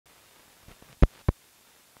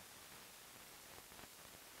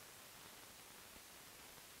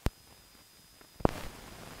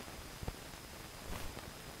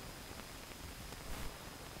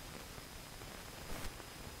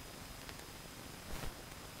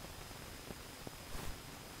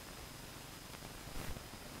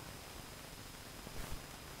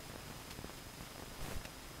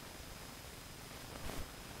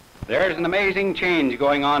There's an amazing change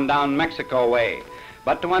going on down Mexico way,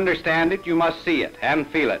 but to understand it, you must see it and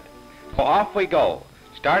feel it. So off we go,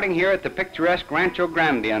 starting here at the picturesque Rancho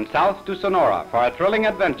Grande and south to Sonora for a thrilling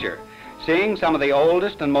adventure, seeing some of the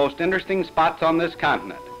oldest and most interesting spots on this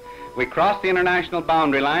continent. We cross the international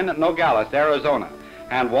boundary line at Nogales, Arizona,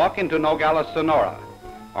 and walk into Nogales, Sonora.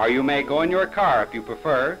 Or you may go in your car if you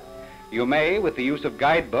prefer. You may, with the use of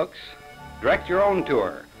guidebooks, direct your own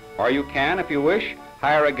tour, or you can, if you wish,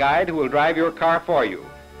 hire a guide who will drive your car for you.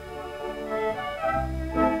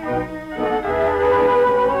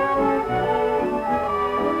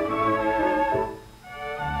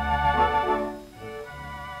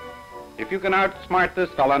 If you can outsmart this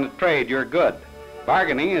fellow in a trade, you're good.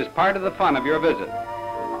 Bargaining is part of the fun of your visit.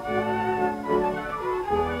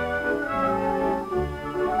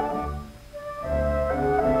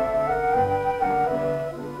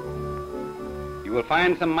 You will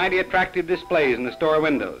find some mighty attractive displays in the store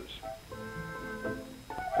windows.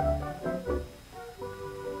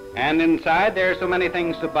 And inside, there are so many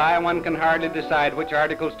things to buy, one can hardly decide which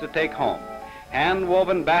articles to take home.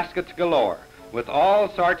 Hand-woven baskets galore, with all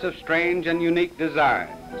sorts of strange and unique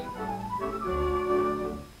designs.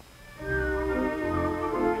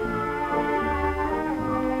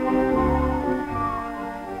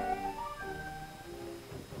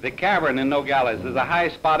 The Cavern in Nogales is a high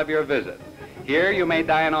spot of your visit. Here you may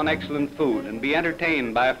dine on excellent food and be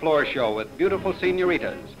entertained by a floor show with beautiful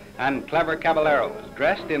senoritas and clever caballeros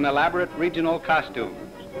dressed in elaborate regional costumes.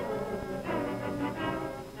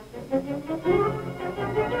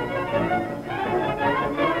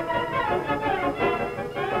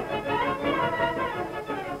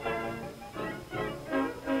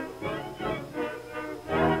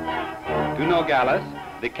 To Nogales,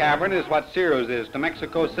 the Cavern is what Sears is to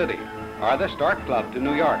Mexico City, or the Stork Club to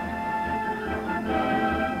New York.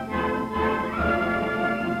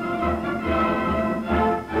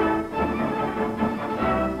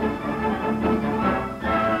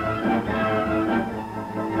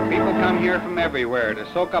 People come here from everywhere to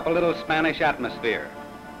soak up a little Spanish atmosphere.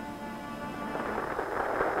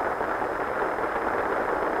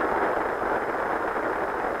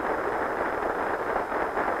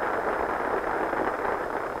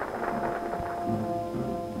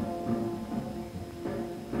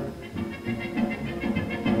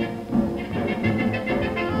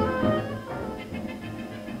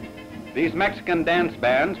 These Mexican dance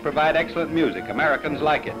bands provide excellent music. Americans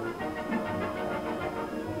like it.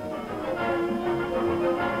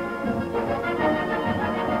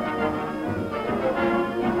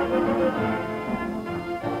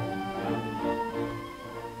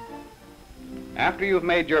 After you've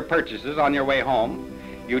made your purchases on your way home,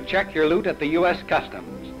 you check your loot at the U.S.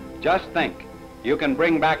 Customs. Just think, you can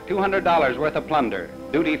bring back $200 worth of plunder,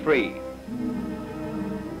 duty-free.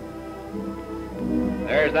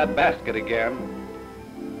 There's that basket again.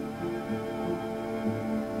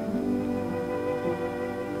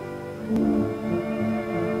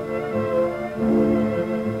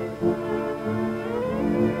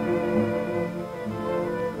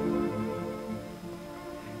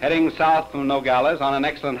 Heading south from Nogales on an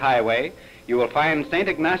excellent highway, you will find San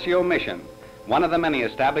Ignacio Mission, one of the many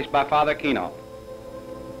established by Father Kino.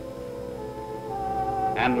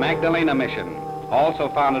 And Magdalena Mission, also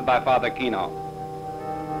founded by Father Kino.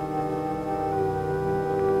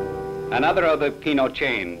 Another of the Kino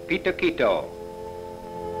chain, Pitiquito.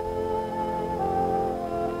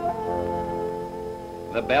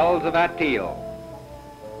 The bells of Atil.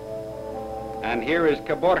 And here is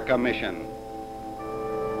Caborca Mission.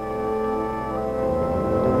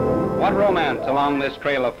 What romance along this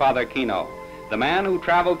trail of Father Kino, the man who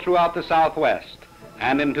traveled throughout the Southwest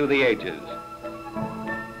and into the ages.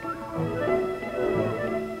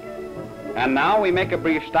 And now we make a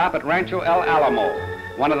brief stop at Rancho El Alamo,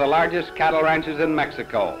 one of the largest cattle ranches in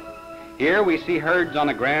Mexico. Here we see herds on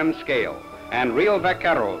a grand scale and real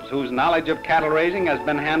vaqueros whose knowledge of cattle raising has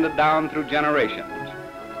been handed down through generations.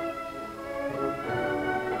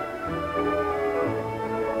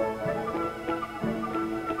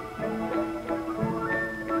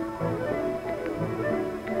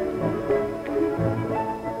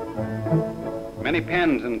 Many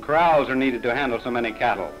pens and corrals are needed to handle so many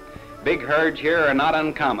cattle. Big herds here are not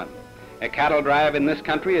uncommon. A cattle drive in this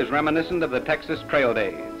country is reminiscent of the Texas trail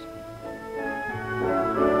days.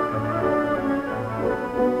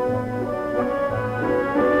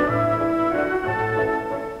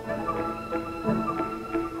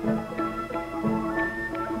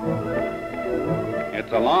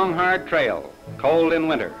 It's a long, hard trail, cold in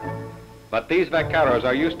winter, but these vaqueros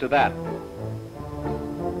are used to that.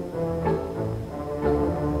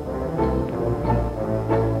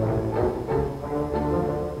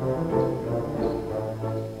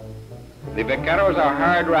 The vaqueros are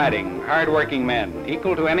hard-riding, hard-working men,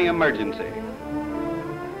 equal to any emergency.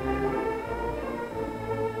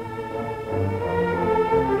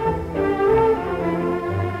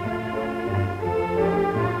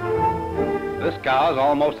 This cow is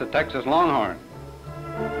almost a Texas Longhorn.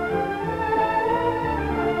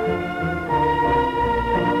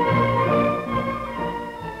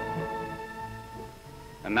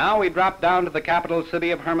 And now we drop down to the capital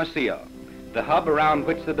city of Hermosillo, the hub around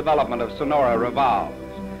which the development of Sonora revolves.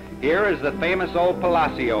 Here is the famous old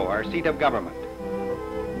Palacio, our seat of government.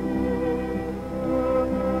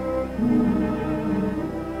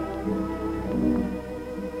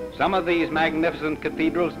 Some of these magnificent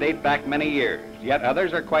cathedrals date back many years, yet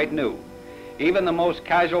others are quite new. Even the most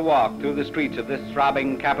casual walk through the streets of this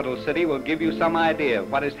throbbing capital city will give you some idea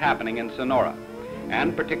of what is happening in Sonora,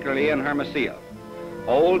 and particularly in Hermosillo.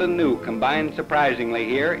 Old and new combine surprisingly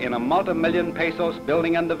here in a multi-million pesos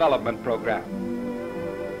building and development program.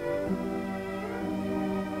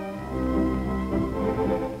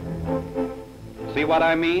 See what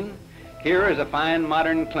I mean? Here is a fine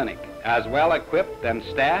modern clinic, as well equipped and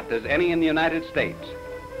staffed as any in the United States.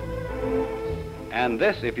 And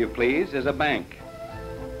this, if you please, is a bank.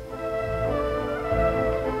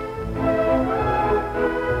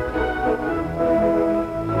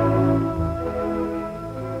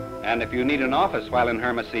 And if you need an office while in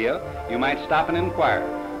Hermosillo, you might stop and inquire,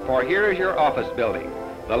 for here is your office building,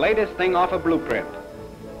 the latest thing off a blueprint.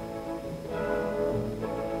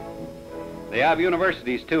 They have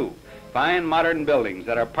universities too, fine modern buildings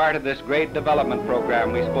that are part of this great development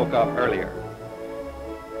program we spoke of earlier.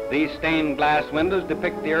 These stained glass windows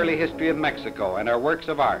depict the early history of Mexico and are works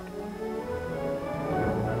of art.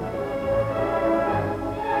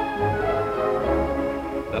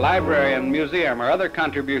 The library and museum are other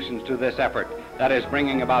contributions to this effort that is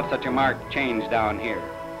bringing about such a marked change down here.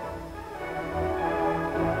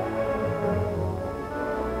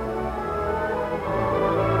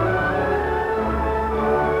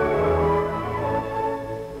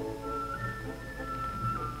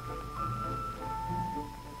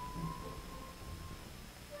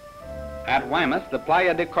 At GUAYMAS, the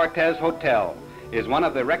Playa de Cortez Hotel is one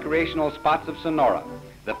of the recreational spots of Sonora,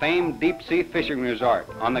 the famed deep-sea fishing resort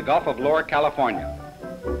on the Gulf of Lower California.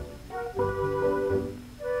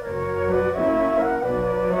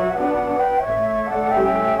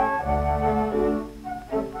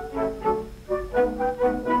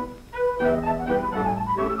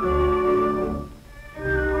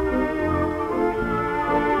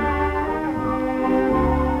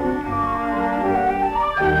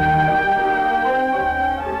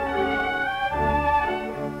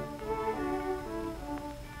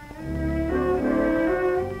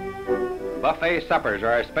 Buffet suppers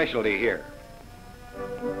are a specialty here.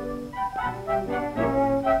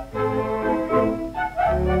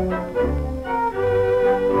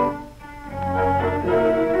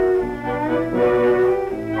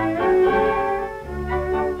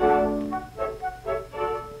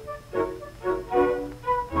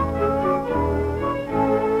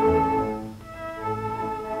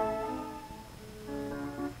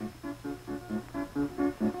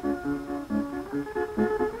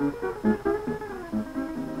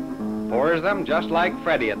 Pours them just like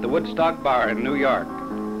Freddie at the Woodstock Bar in New York.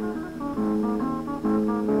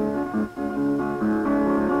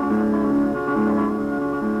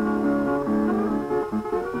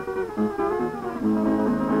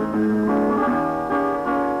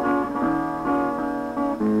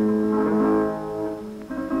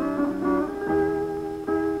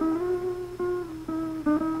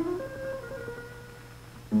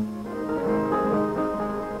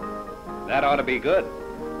 That ought to be good.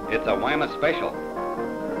 It's a GUAYMAS special.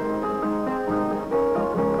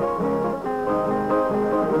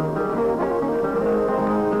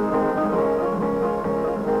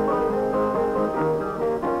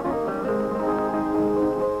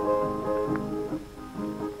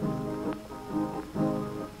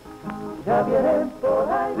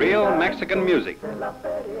 Real Mexican music.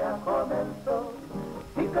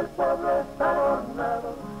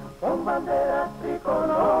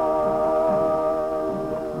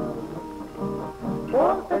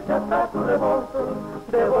 Tu rebolso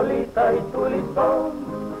de bolita y tu listón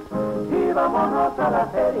y vámonos a la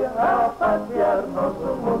feria a pasearnos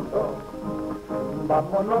un montón.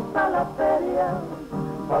 Vámonos a la feria,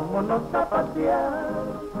 vámonos a pasear,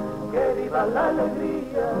 que viva la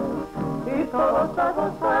alegría y todos a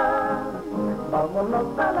gozar.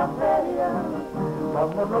 Vámonos a la feria,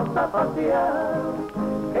 vámonos a pasear,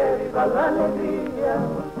 que viva la alegría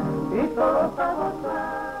y todos a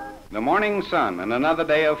gozar. The morning sun and another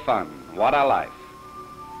day of fun. What a life.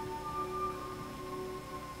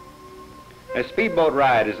 A speedboat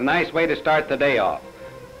ride is a nice way to start the day off.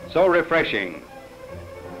 So refreshing.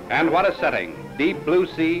 And what a setting. Deep blue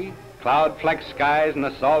sea, cloud-flecked skies, and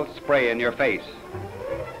the salt spray in your face.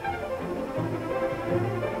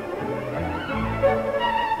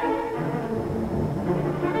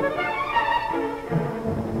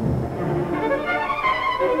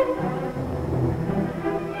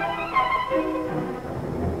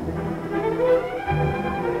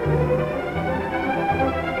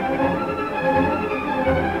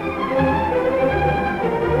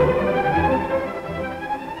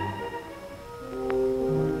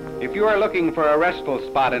 If you are looking for a restful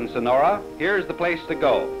spot in Sonora, here's the place to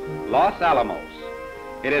go, Los Alamos.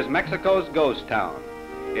 It is Mexico's ghost town.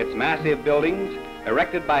 Its massive buildings,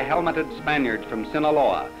 erected by helmeted Spaniards from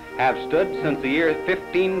Sinaloa, have stood since the year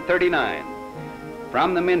 1539.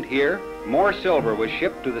 From the mint here, more silver was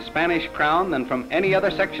shipped to the Spanish crown than from any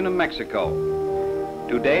other section of Mexico.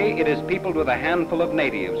 Today, it is peopled with a handful of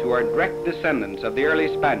natives who are direct descendants of the early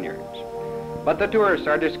Spaniards. But the tourists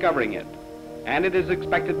are discovering it, and it is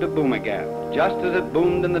expected to boom again, just as it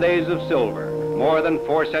boomed in the days of silver, more than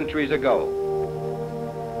 4 centuries ago.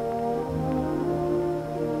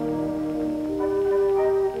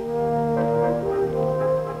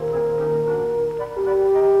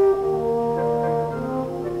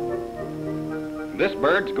 This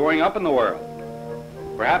bird's going up in the world.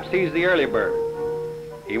 Perhaps he's the early bird.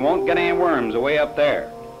 He won't get any worms away up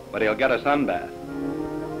there, but he'll get a sunbath.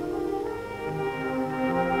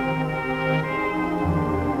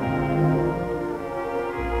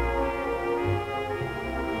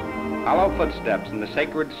 Hollow footsteps in the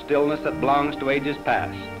sacred stillness that belongs to ages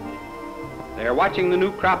past. They are watching the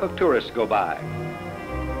new crop of tourists go by.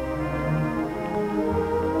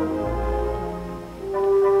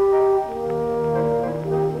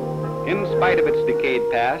 In spite of its decayed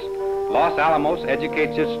past, Los Alamos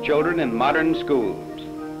educates its children in modern schools.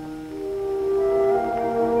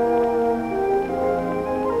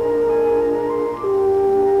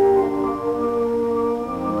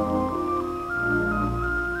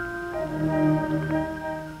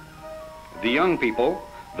 The young people,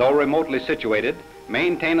 though remotely situated,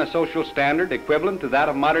 maintain a social standard equivalent to that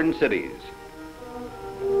of modern cities.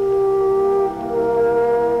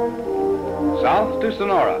 South to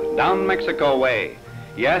Sonora, down Mexico way.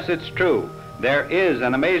 Yes, it's true. There is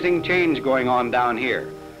an amazing change going on down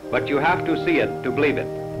here, but you have to see it to believe it.